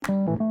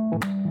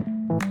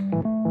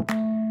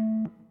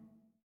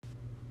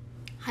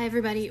Hi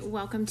everybody,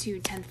 welcome to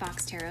 10th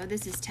Fox Tarot.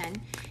 This is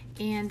 10,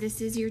 and this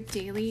is your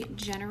daily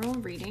general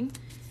reading.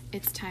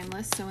 It's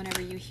timeless, so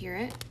whenever you hear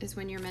it is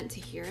when you're meant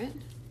to hear it.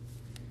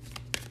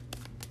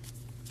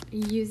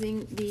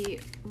 Using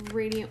the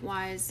Radiant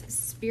Wise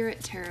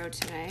Spirit Tarot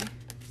today,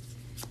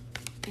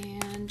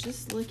 and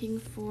just looking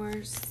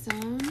for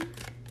some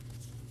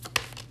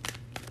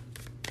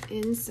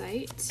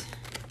insight.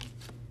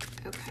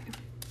 Okay.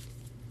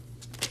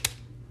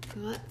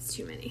 Well, that's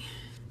too many.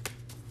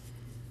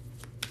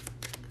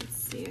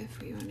 See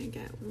if we want to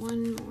get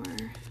one more.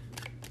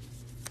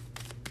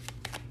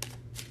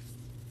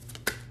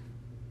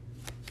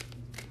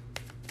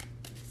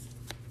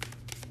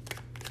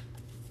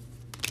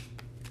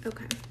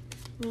 Okay,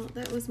 well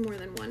that was more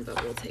than one,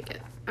 but we'll take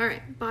it. All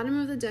right, bottom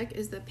of the deck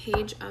is the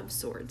Page of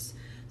Swords.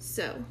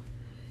 So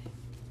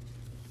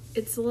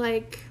it's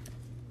like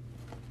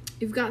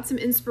you've got some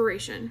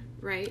inspiration,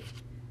 right?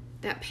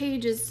 That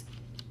page is,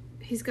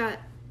 he's got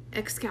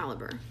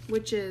Excalibur,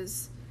 which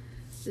is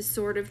the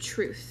sword of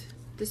truth,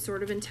 the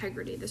sword of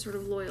integrity, the sword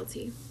of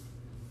loyalty.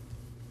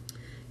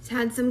 He's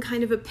had some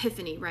kind of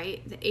epiphany,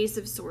 right? The Ace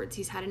of Swords,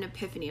 he's had an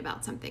epiphany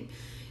about something.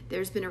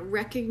 There's been a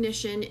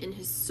recognition in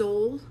his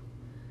soul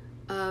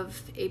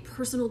of a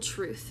personal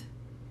truth,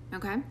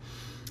 okay?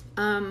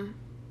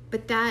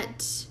 But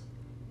that,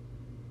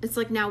 it's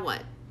like, now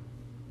what?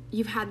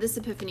 You've had this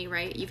epiphany,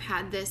 right? You've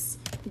had this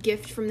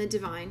gift from the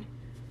divine,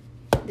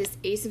 this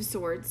Ace of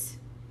Swords,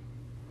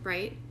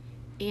 right?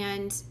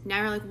 And now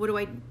you're like, what do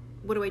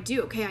I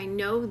do? Okay, I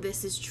know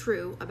this is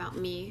true about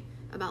me,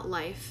 about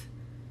life.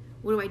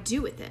 What do I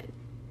do with it?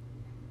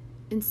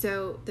 And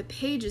so the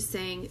page is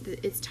saying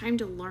that it's time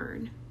to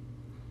learn.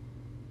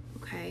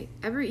 Okay?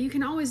 You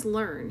can always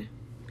learn.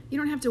 You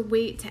don't have to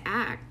wait to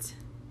act,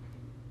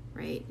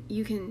 right?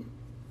 You can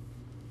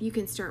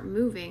start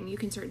moving, you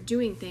can start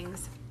doing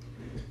things.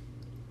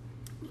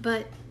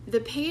 But the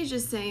page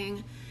is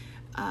saying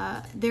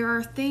there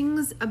are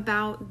things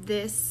about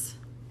this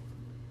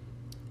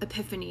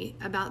epiphany,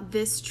 about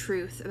this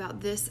truth,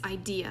 about this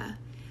idea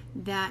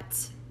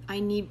that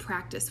I need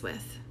practice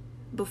with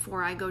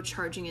before I go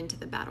charging into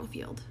the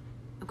battlefield.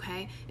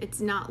 Okay? It's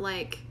not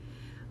like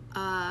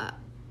the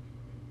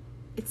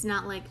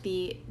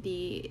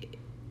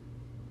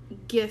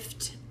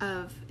gift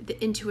of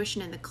the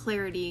intuition and the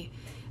clarity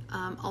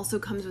also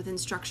comes with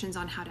instructions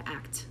on how to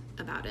act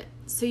about it.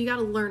 So you got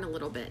to learn a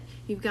little bit.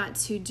 You've got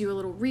to do a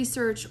little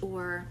research,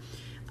 or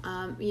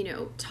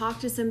talk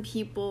to some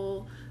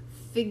people,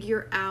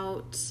 figure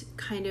out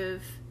kind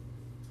of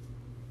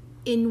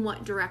in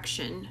what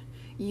direction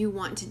you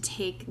want to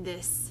take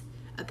this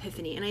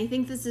epiphany. And I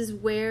think this is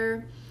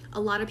where a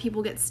lot of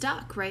people get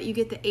stuck, right? You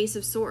get the Ace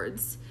of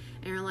Swords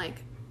and you're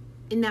like,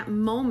 in that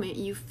moment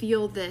you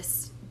feel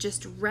this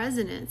just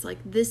resonance, like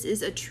this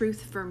is a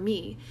truth for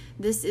me,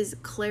 this is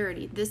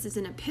clarity, this is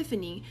an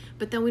epiphany,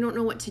 but then we don't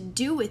know what to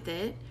do with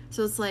it,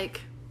 so it's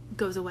like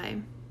goes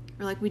away,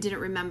 or like we didn't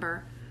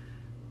remember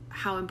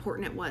how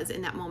important it was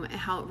in that moment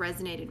and how it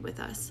resonated with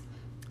us.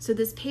 So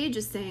this page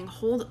is saying,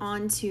 hold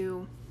on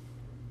to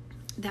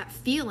that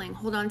feeling,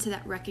 hold on to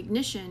that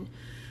recognition,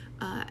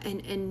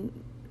 and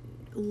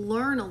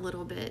learn a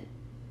little bit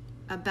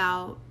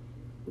about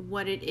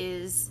what it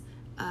is,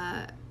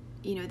 that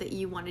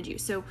you want to do.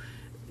 So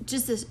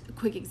just this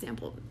quick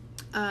example.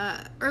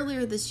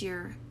 Earlier this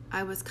year,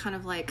 I was kind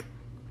of like,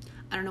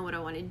 I don't know what I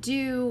want to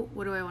do.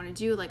 What do I want to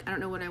do? Like, I don't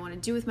know what I want to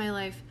do with my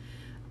life.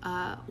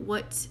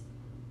 What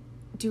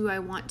do I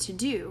want to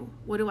do?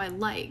 What do I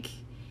like?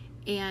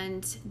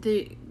 And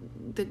the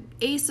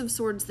Ace of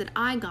Swords that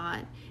I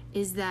got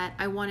is that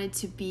I wanted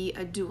to be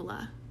a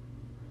doula.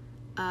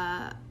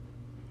 I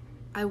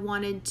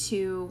wanted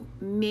to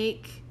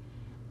make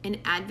and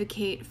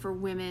advocate for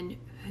women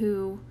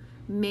who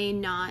may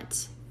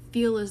not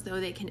feel as though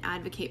they can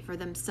advocate for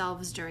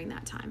themselves during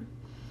that time.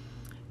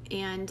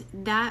 And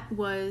that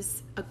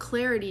was a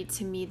clarity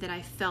to me that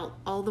I felt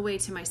all the way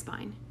to my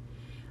spine.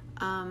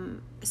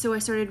 So I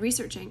started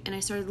researching and I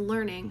started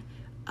learning,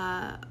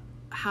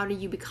 how do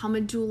you become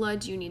a doula?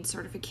 Do you need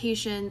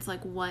certifications?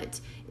 Like,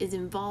 what is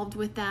involved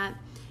with that?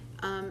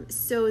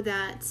 So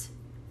that,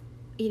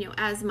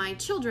 as my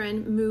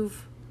children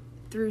move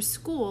through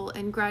school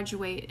and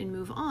graduate and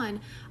move on,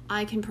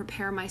 I can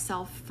prepare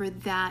myself for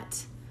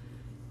that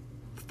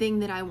thing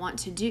that I want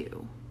to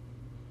do.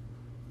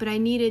 But I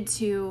needed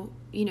to,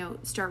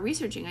 start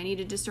researching. I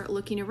needed to start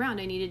looking around.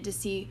 I needed to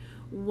see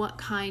what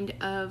kind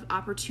of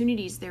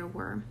opportunities there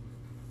were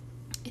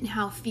and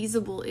how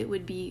feasible it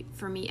would be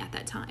for me at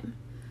that time,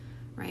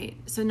 right?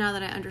 So now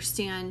that I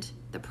understand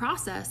the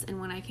process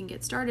and when I can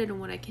get started and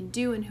what I can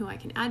do and who I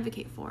can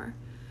advocate for,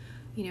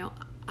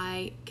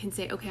 I can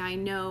say, okay, I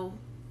know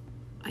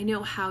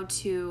how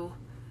to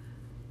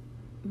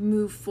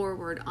move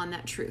forward on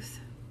that truth.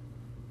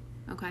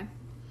 Okay?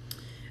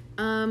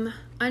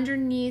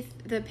 Underneath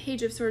the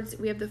Page of Swords,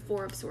 we have the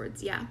Four of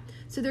Swords. Yeah.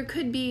 So there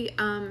could be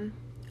a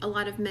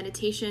lot of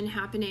meditation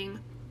happening,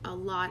 a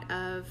lot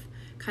of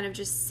kind of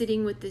just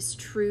sitting with this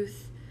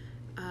truth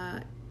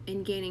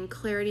and gaining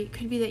clarity. It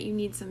could be that you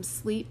need some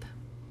sleep.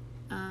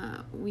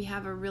 We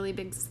have a really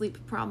big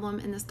sleep problem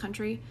in this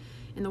country,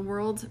 in the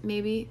world,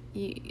 maybe.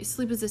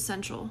 Sleep is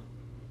essential.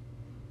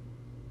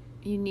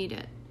 You need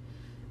it.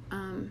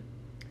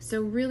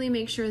 So really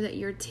make sure that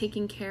you're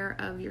taking care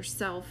of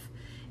yourself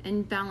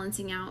and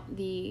balancing out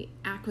the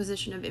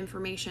acquisition of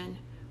information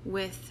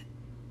with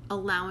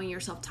allowing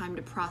yourself time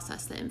to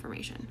process the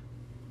information.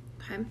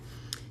 Okay?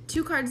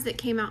 2 cards that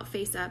came out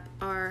face up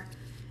are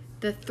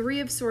the Three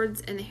of Swords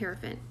and the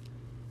Hierophant.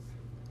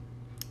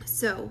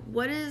 So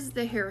what is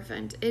the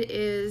Hierophant? It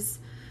is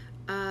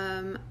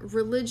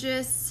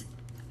religious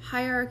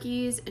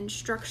hierarchies and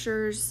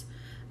structures.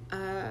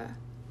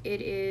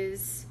 It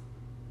is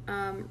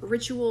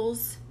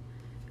rituals.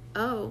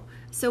 Oh,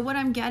 so what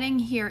I'm getting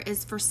here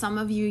is, for some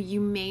of you,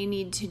 you may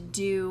need to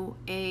do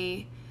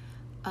a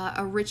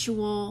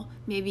ritual.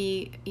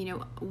 Maybe,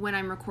 when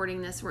I'm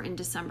recording this, we're in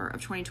December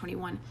of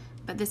 2021,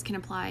 but this can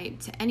apply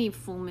to any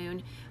full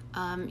moon.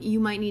 You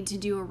might need to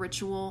do a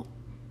ritual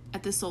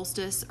at the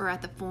solstice or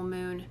at the full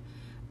moon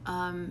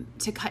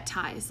to cut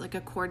ties, like a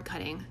cord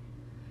cutting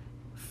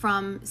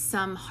from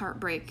some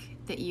heartbreak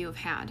that you have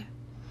had.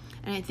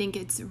 And I think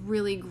it's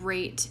really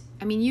great.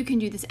 I mean, you can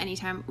do this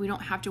anytime. We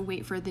don't have to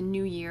wait for the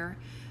new year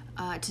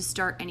to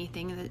start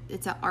anything.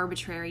 It's an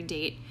arbitrary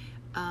date.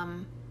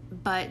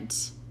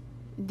 But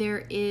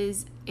there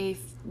is a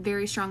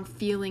very strong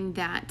feeling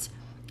that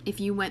if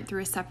you went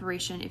through a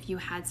separation, if you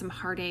had some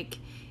heartache,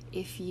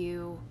 if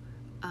you,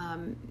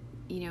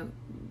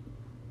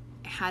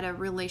 had a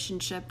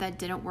relationship that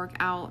didn't work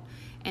out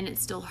and it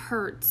still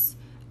hurts,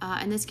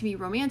 and this can be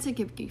romantic,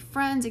 it could be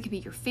friends, it could be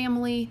your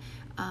family,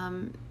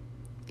 the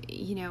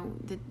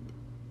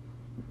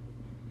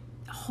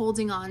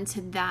holding on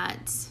to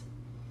that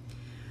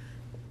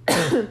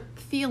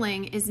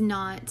feeling is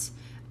not,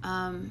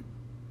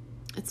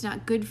 it's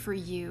not good for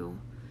you.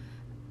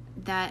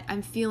 That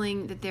I'm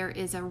feeling that there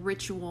is a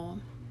ritual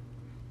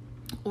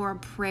or a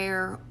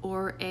prayer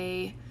or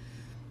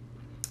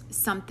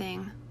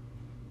something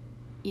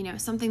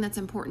that's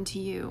important to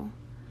you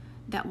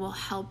that will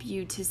help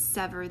you to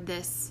sever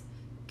this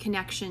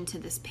connection to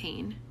this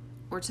pain,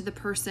 or to the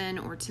person,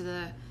 or to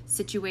the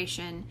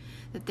situation.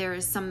 That there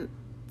is something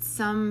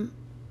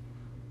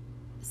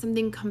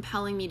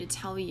compelling me to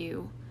tell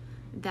you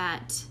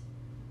that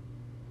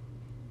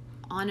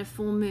on a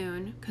full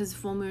moon, because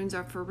full moons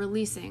are for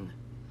releasing.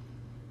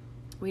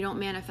 We don't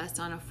manifest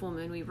on a full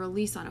moon, we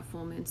release on a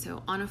full moon.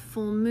 So on a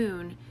full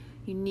moon,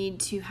 you need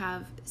to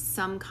have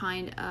some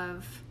kind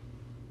of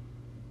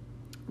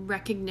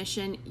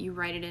recognition. You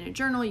write it in a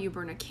journal, you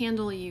burn a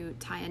candle, you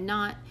tie a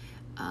knot,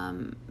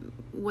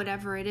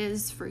 whatever it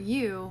is for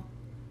you,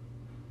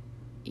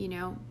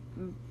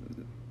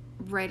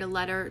 write a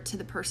letter to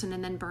the person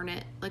and then burn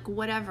it, like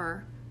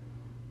whatever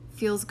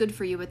feels good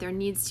for you, but there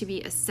needs to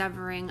be a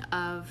severing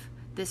of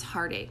this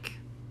heartache.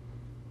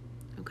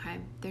 Okay?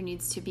 There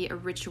needs to be a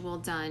ritual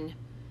done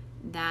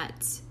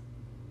that,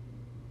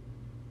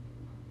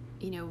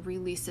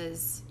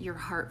 releases your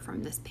heart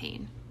from this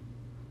pain.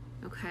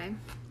 Okay?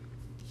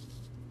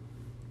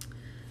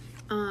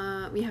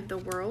 We have the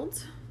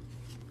World.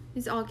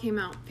 These all came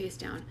out face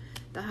down.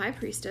 The High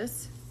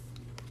Priestess,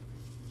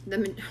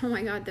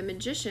 the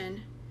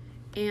Magician,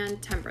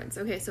 and Temperance.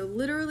 Okay, so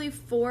literally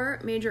 4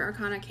 major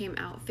arcana came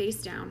out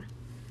face down.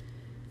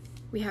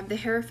 We have the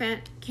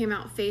Hierophant came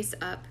out face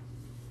up.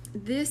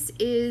 This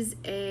is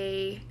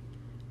I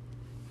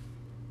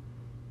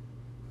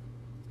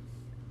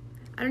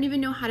don't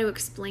even know how to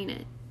explain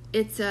it.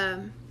 It's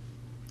a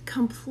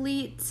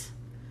complete,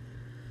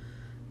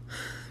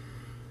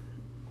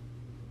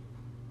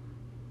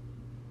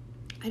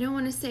 I don't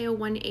want to say a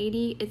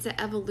 180, it's an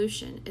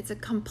evolution. It's a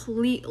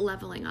complete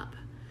leveling up.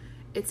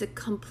 It's a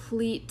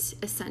complete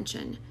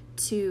ascension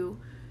to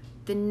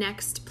the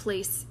next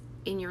place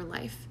in your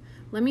life.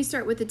 Let me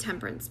start with the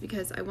Temperance,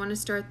 because I want to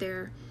start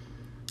there,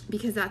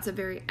 because that's a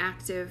very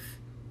active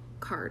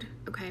card,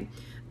 okay?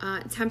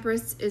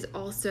 Temperance is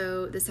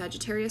also the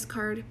Sagittarius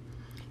card.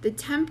 The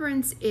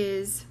Temperance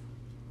is,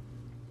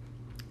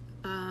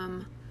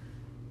 and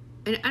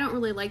I don't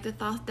really like the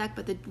Thoth deck,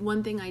 but the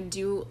one thing I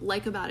do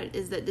like about it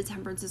is that the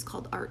Temperance is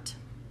called art.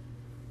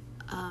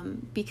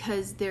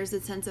 Because there's a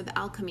sense of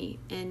alchemy,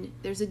 and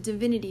there's a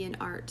divinity in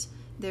art.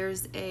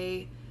 There's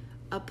a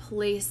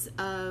place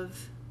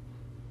of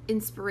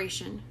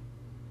inspiration,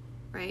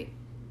 right?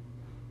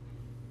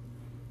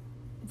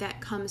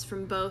 That comes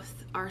from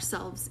both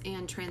ourselves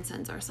and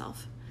transcends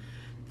ourselves.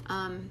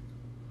 And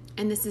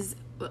this is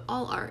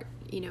all art,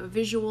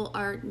 visual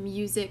art,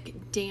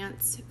 music,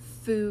 dance,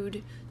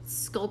 food,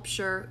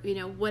 sculpture,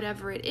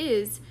 whatever it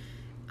is.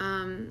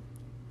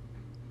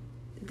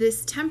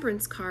 This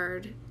Temperance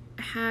card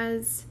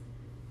has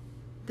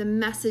the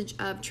message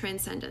of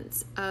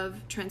transcendence,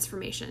 of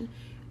transformation,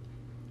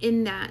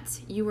 in that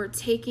you are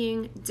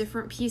taking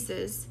different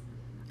pieces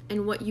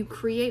and what you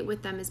create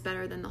with them is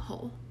better than the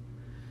whole.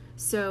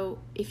 So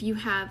if you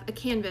have a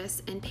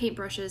canvas and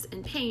paintbrushes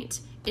and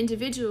paint,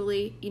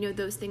 individually,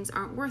 those things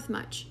aren't worth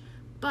much.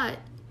 But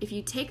if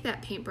you take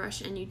that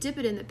paintbrush and you dip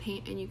it in the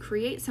paint and you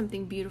create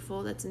something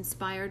beautiful that's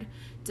inspired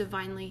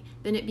divinely,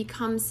 then it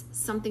becomes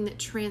something that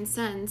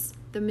transcends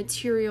the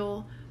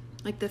material,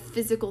 like the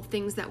physical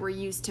things that were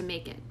used to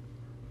make it,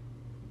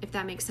 if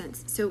that makes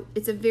sense. So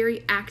it's a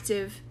very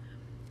active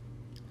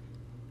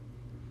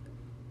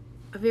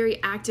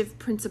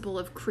principle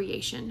of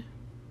creation,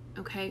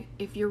 okay?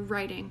 If you're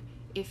writing,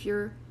 if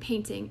you're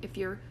painting, if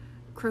you're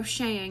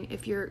crocheting,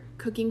 if you're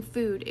cooking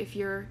food, if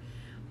you're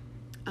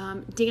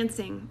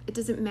dancing, it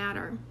doesn't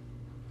matter.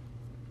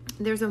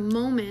 There's a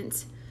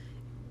moment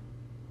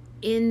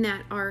in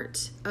that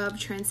art of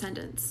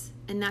transcendence,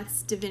 and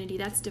that's divinity,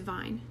 that's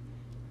divine,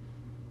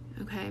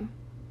 okay?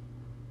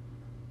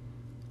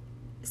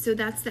 So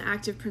that's the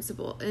active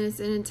principle, and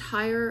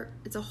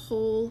it's a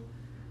whole,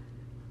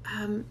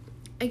 I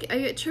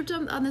get tripped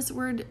up on this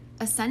word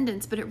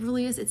ascendance, but it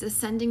really is. It's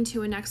ascending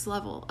to a next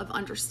level of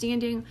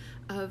understanding,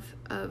 of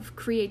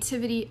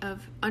creativity,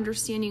 of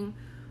understanding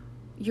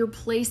your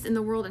place in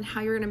the world and how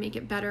you're going to make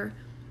it better.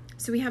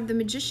 So we have the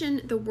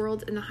magician, the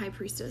world, and the high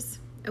priestess.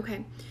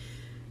 Okay.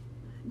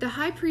 The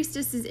high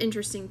priestess is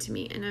interesting to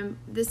me, and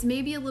this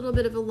may be a little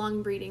bit of a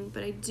long reading,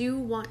 but I do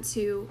want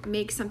to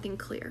make something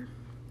clear.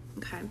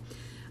 Okay.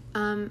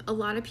 A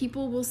lot of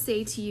people will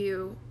say to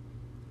you,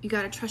 you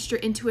got to trust your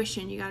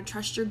intuition. You got to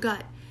trust your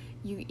gut.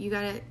 You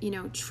got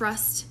to,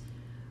 trust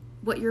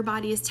what your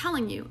body is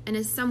telling you. And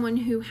as someone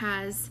who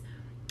has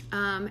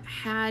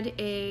had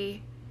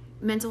a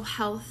mental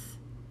health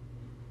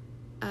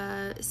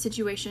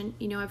situation,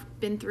 I've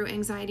been through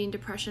anxiety and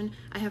depression.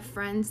 I have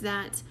friends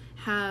that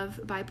have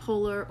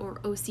bipolar or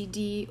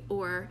OCD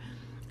or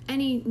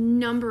any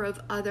number of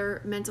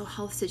other mental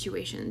health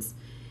situations.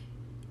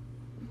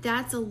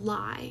 That's a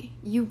lie.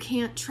 You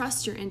can't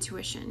trust your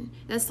intuition.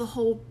 That's the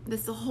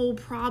whole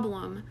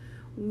problem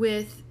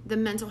with the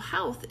mental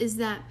health, is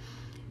that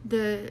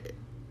the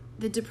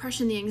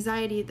depression, the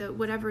anxiety, the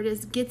whatever it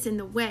is gets in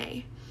the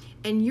way,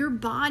 and your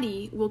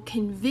body will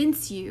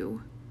convince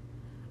you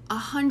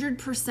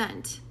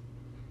 100%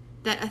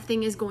 that a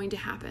thing is going to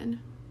happen.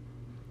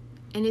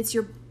 And it's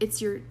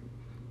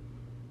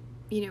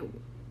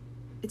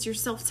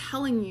yourself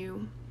telling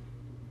you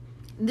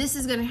this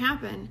is going to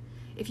happen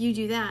if you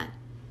do that.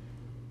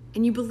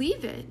 And you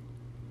believe it,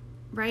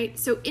 right?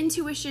 So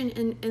intuition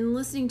and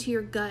listening to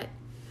your gut,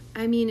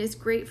 is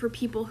great for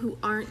people who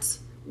aren't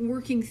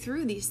working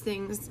through these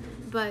things.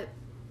 But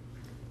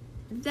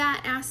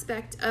that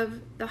aspect of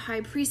the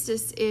high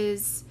priestess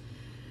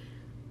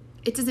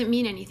it doesn't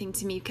mean anything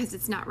to me because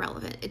it's not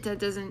relevant. It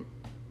doesn't,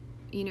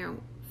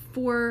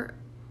 for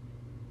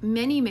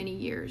many, many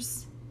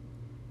years,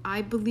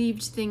 I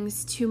believed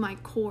things to my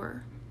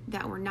core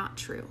that were not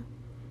true.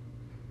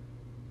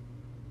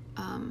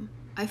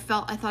 I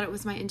thought it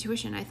was my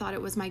intuition. I thought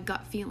it was my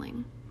gut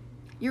feeling.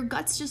 Your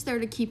gut's just there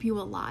to keep you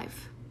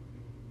alive.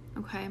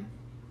 Okay?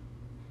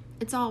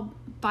 It's all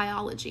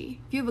biology.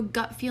 If you have a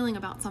gut feeling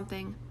about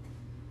something,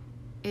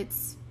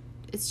 it's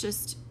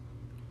just,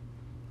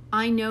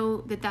 I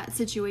know that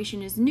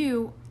situation is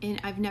new and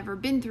I've never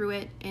been through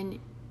it and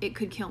it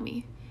could kill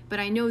me. But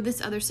I know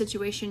this other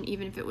situation,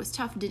 even if it was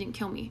tough, didn't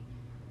kill me.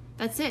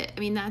 That's it.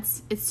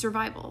 It's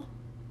survival.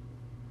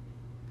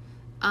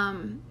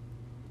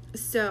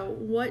 So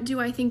what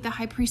do I think the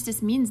high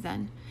priestess means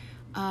then?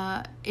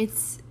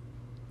 It's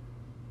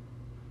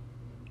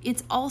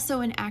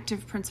also an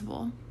active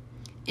principle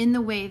in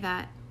the way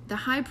that the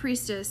high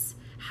priestess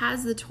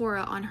has the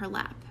Torah on her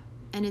lap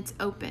and it's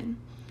open,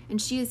 and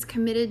she is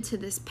committed to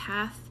this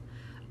path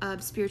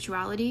of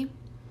spirituality,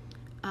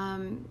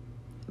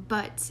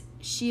 but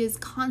she is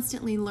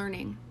constantly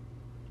learning.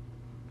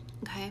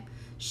 Okay?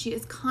 She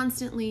is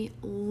constantly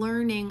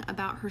learning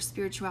about her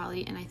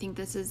spirituality, and I think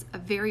this is a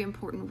very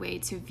important way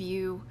to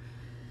view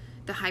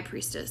the high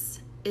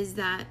priestess, is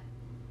that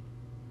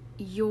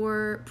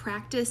your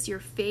practice, your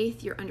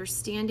faith, your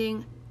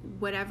understanding,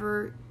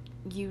 whatever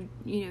you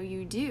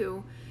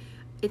do,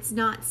 it's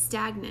not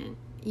stagnant.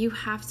 You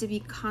have to be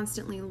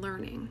constantly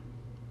learning.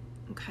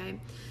 Okay?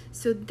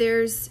 So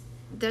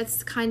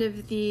that's kind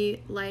of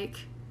the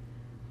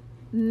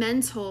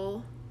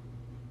mental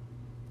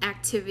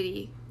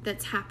activity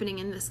that's happening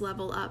in this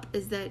level up,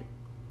 is that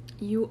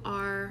you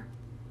are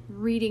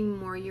reading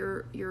more,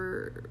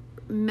 you're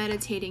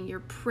meditating, you're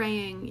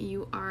praying,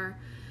 you are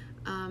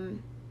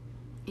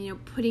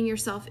putting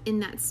yourself in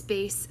that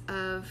space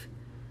of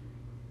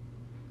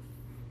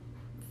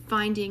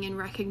finding and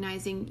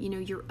recognizing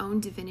your own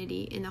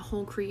divinity in the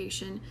whole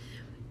creation.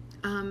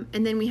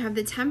 And then we have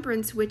the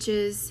temperance, which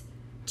is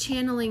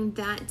channeling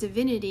that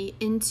divinity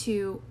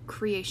into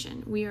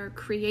creation. We are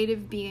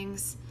creative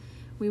beings.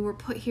 We were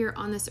put here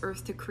on this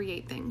earth to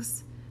create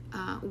things,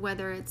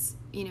 whether it's,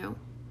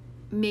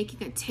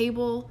 making a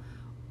table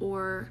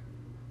or,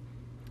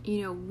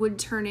 wood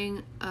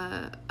turning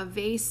a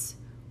vase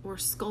or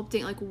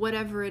sculpting,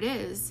 whatever it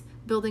is,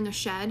 building a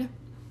shed.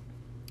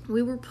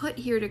 We were put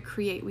here to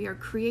create. We are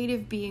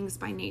creative beings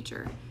by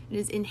nature. It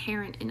is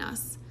inherent in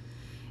us.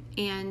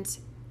 And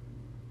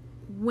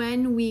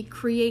when we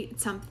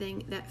create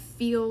something that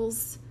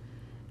feels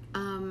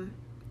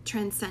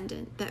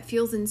transcendent, that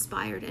feels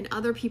inspired, and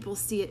other people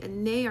see it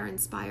and they are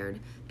inspired,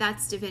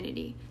 that's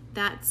divinity.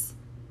 That's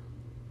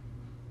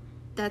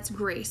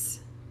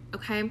grace.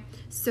 Okay?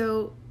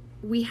 So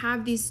we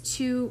have these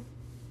two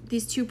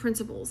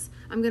principles.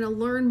 I'm going to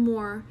learn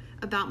more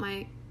about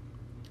my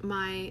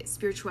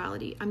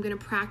spirituality. I'm going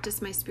to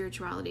practice my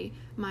spirituality,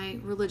 my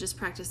religious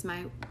practice,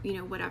 my,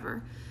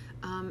 whatever.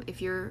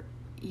 If you're,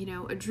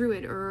 a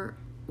Druid or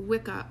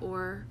Wicca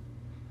or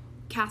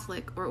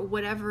Catholic or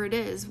whatever it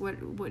is,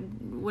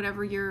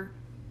 whatever your,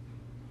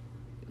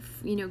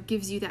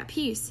 gives you that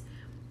peace,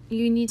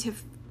 you need to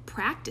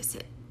practice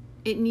it.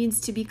 It needs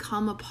to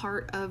become a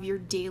part of your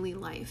daily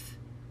life,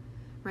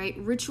 right?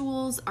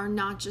 Rituals are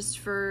not just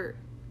for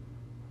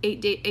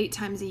 8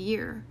 times a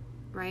year,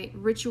 right?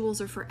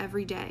 Rituals are for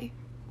every day.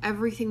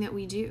 Everything that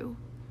we do,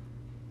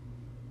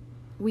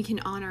 we can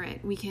honor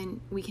it. We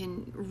can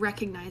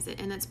recognize it.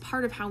 And that's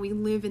part of how we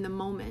live in the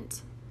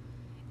moment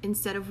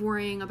instead of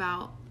worrying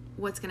about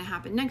what's going to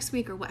happen next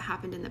week or what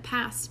happened in the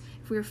past.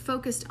 If we are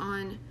focused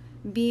on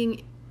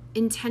being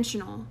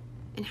intentional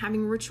and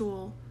having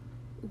ritual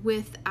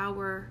with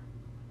our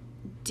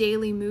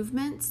daily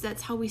movements,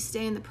 that's how we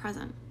stay in the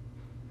present.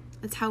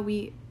 That's how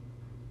we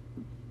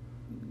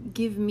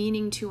give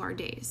meaning to our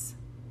days.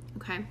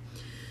 Okay?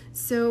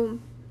 So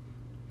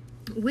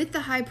with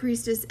the high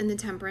priestess and the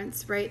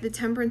temperance, right? The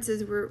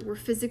temperances we're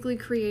physically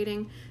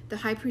creating. The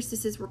high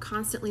priestesses we're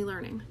constantly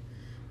learning.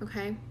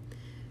 Okay?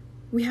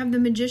 We have the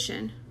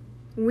magician,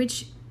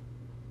 which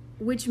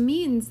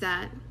means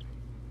that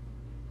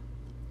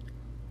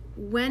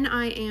when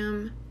I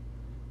am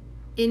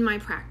in my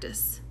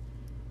practice,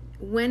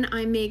 when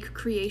I make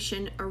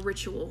creation a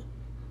ritual,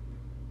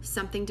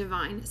 something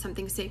divine,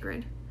 something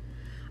sacred,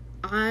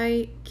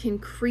 I can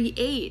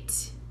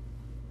create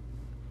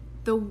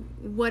the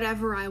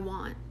whatever I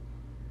want.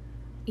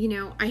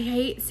 I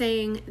hate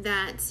saying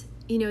that,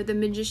 the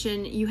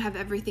magician, you have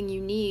everything you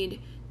need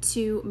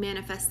to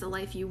manifest the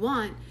life you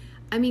want.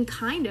 I mean,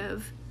 kind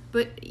of,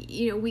 but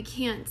we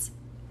can't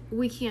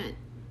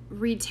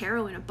read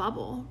tarot in a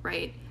bubble,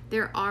 right?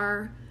 There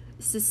are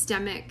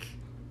systemic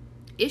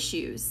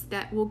issues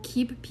that will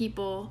keep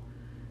people,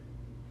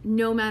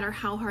 no matter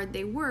how hard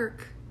they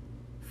work,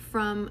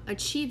 from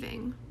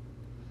achieving.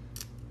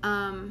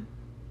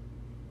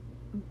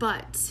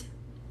 But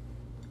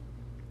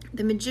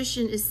the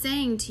magician is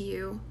saying to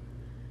you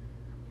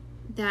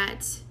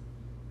that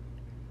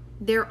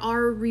there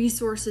are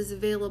resources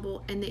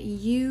available and that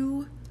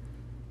you,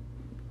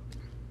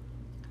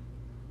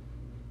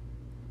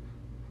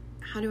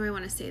 how do I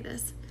want to say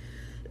this?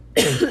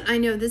 I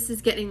know this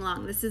is getting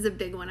long. This is a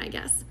big one, I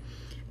guess.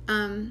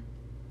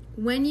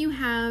 When you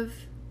have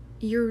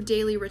your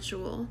daily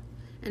ritual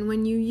and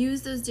when you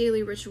use those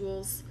daily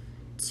rituals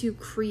to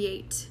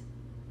create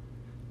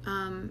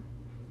and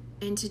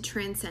to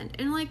transcend,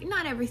 and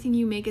not everything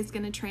you make is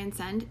going to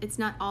transcend. It's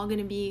not all going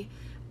to be,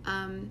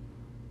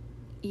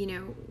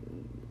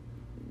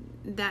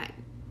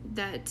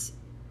 that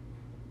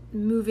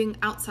moving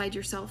outside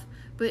yourself,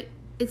 but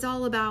it's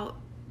all about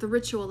the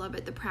ritual of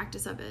it, the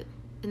practice of it.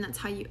 And that's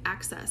how you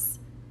access,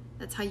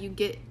 that's how you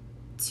get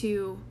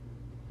to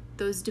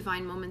those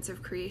divine moments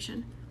of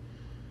creation.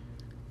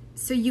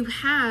 So you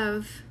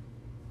have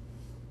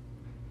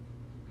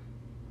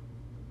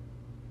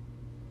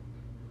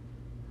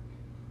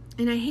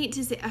and I hate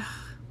to say,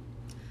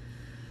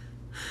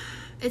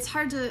 it's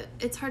hard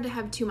to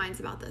have two minds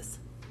about this,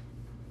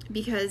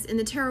 because in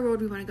the tarot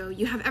world we want to go,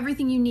 you have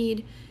everything you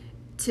need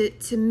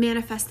to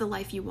manifest the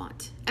life you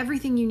want.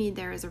 Everything you need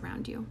there is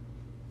around you.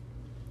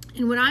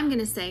 And what I'm going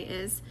to say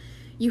is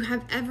you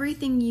have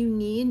everything you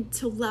need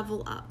to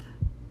level up.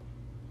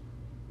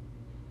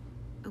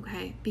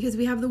 Okay? Because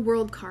we have the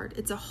world card.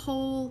 It's a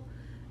whole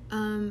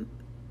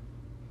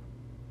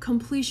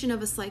completion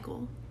of a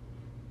cycle.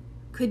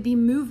 Could be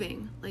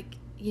moving.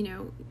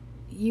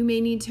 You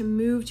may need to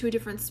move to a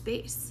different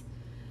space.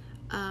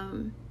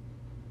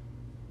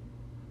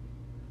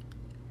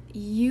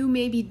 You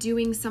may be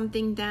doing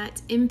something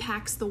that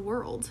impacts the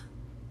world.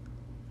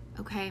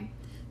 Okay?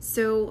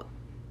 So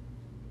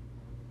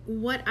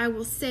what I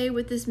will say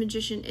with this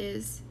magician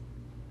is,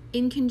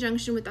 in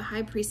conjunction with the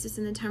high priestess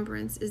and the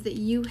temperance, is that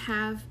you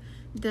have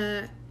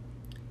the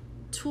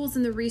tools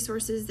and the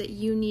resources that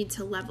you need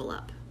to level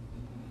up.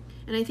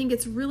 And I think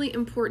it's really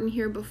important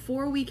here,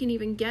 before we can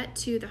even get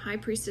to the high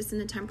priestess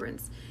and the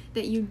temperance,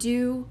 that you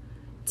do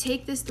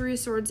take this Three of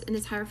Swords and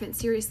this Hierophant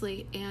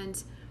seriously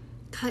and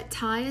cut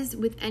ties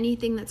with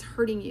anything that's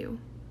hurting you.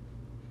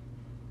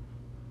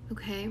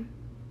 Okay?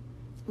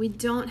 We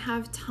don't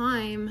have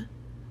time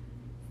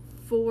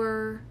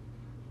for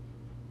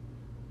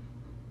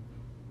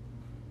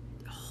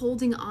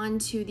holding on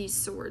to these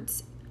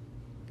swords.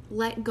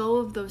 Let go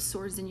of those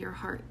swords in your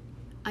heart.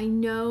 I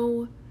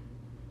know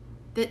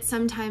that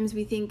sometimes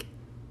we think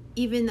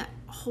even that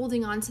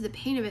holding on to the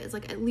pain of it is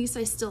at least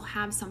I still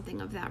have something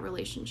of that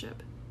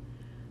relationship.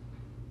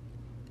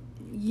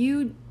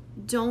 You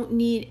don't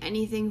need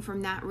anything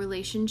from that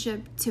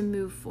relationship to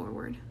move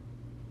forward.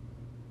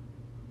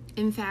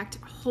 In fact,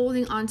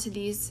 holding on to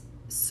these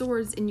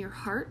swords in your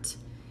heart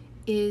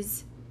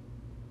is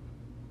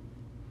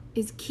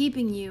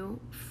keeping you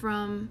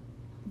from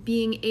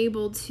being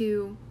able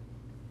to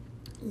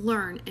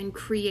learn and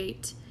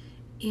create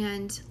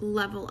and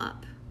level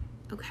up,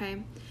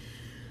 okay?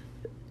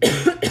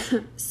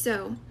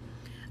 So,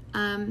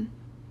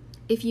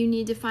 if you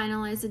need to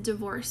finalize a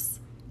divorce,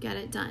 get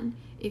it done.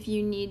 If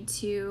you need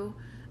to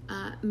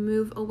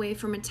move away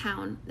from a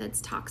town that's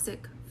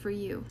toxic for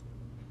you,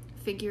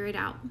 figure it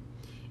out.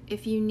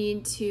 If you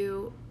need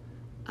to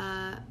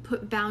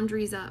put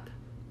boundaries up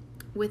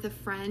with a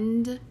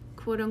friend,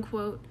 quote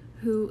unquote,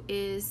 who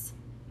is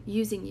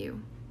using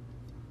you,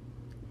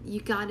 you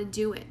got to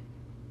do it.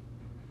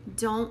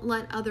 Don't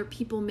let other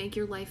people make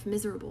your life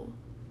miserable,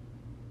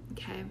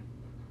 okay?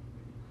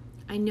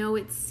 I know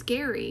it's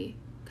scary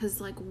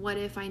because, like, what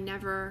if I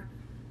never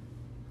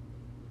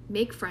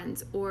make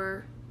friends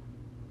or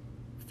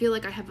feel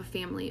like I have a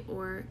family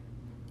or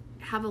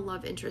have a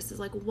love interest? It's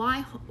like,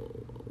 why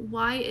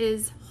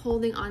is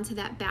holding on to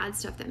that bad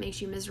stuff that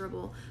makes you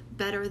miserable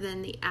better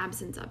than the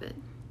absence of it?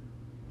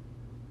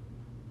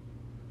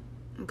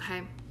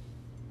 Okay.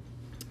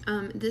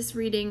 This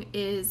reading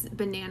is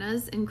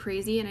bananas and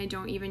crazy, and I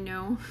don't even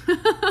know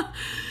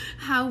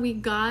how we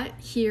got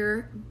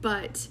here,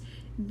 but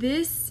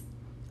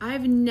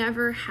I've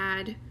never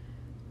had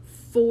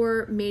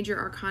 4 major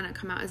arcana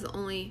come out as the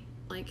only,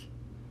 like,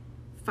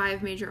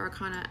 5 major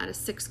arcana out of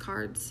 6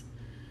 cards.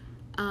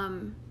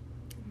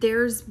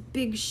 There's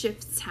big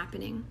shifts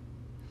happening,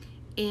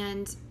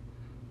 and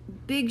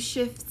big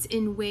shifts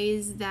in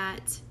ways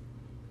that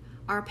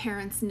our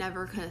parents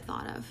never could have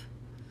thought of.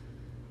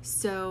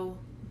 So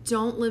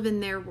don't live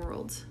in their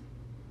world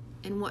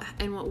and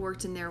what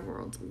worked in their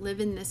world. Live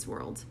in this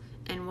world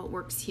and what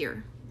works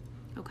here.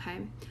 Okay,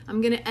 I'm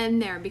going to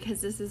end there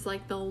because this is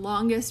like the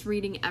longest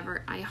reading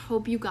ever. I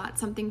hope you got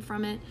something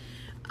from it.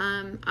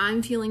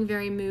 I'm feeling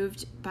very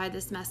moved by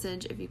this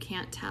message, if you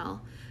can't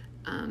tell.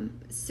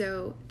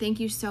 So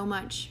thank you so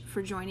much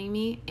for joining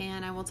me,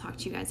 and I will talk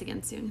to you guys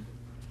again soon.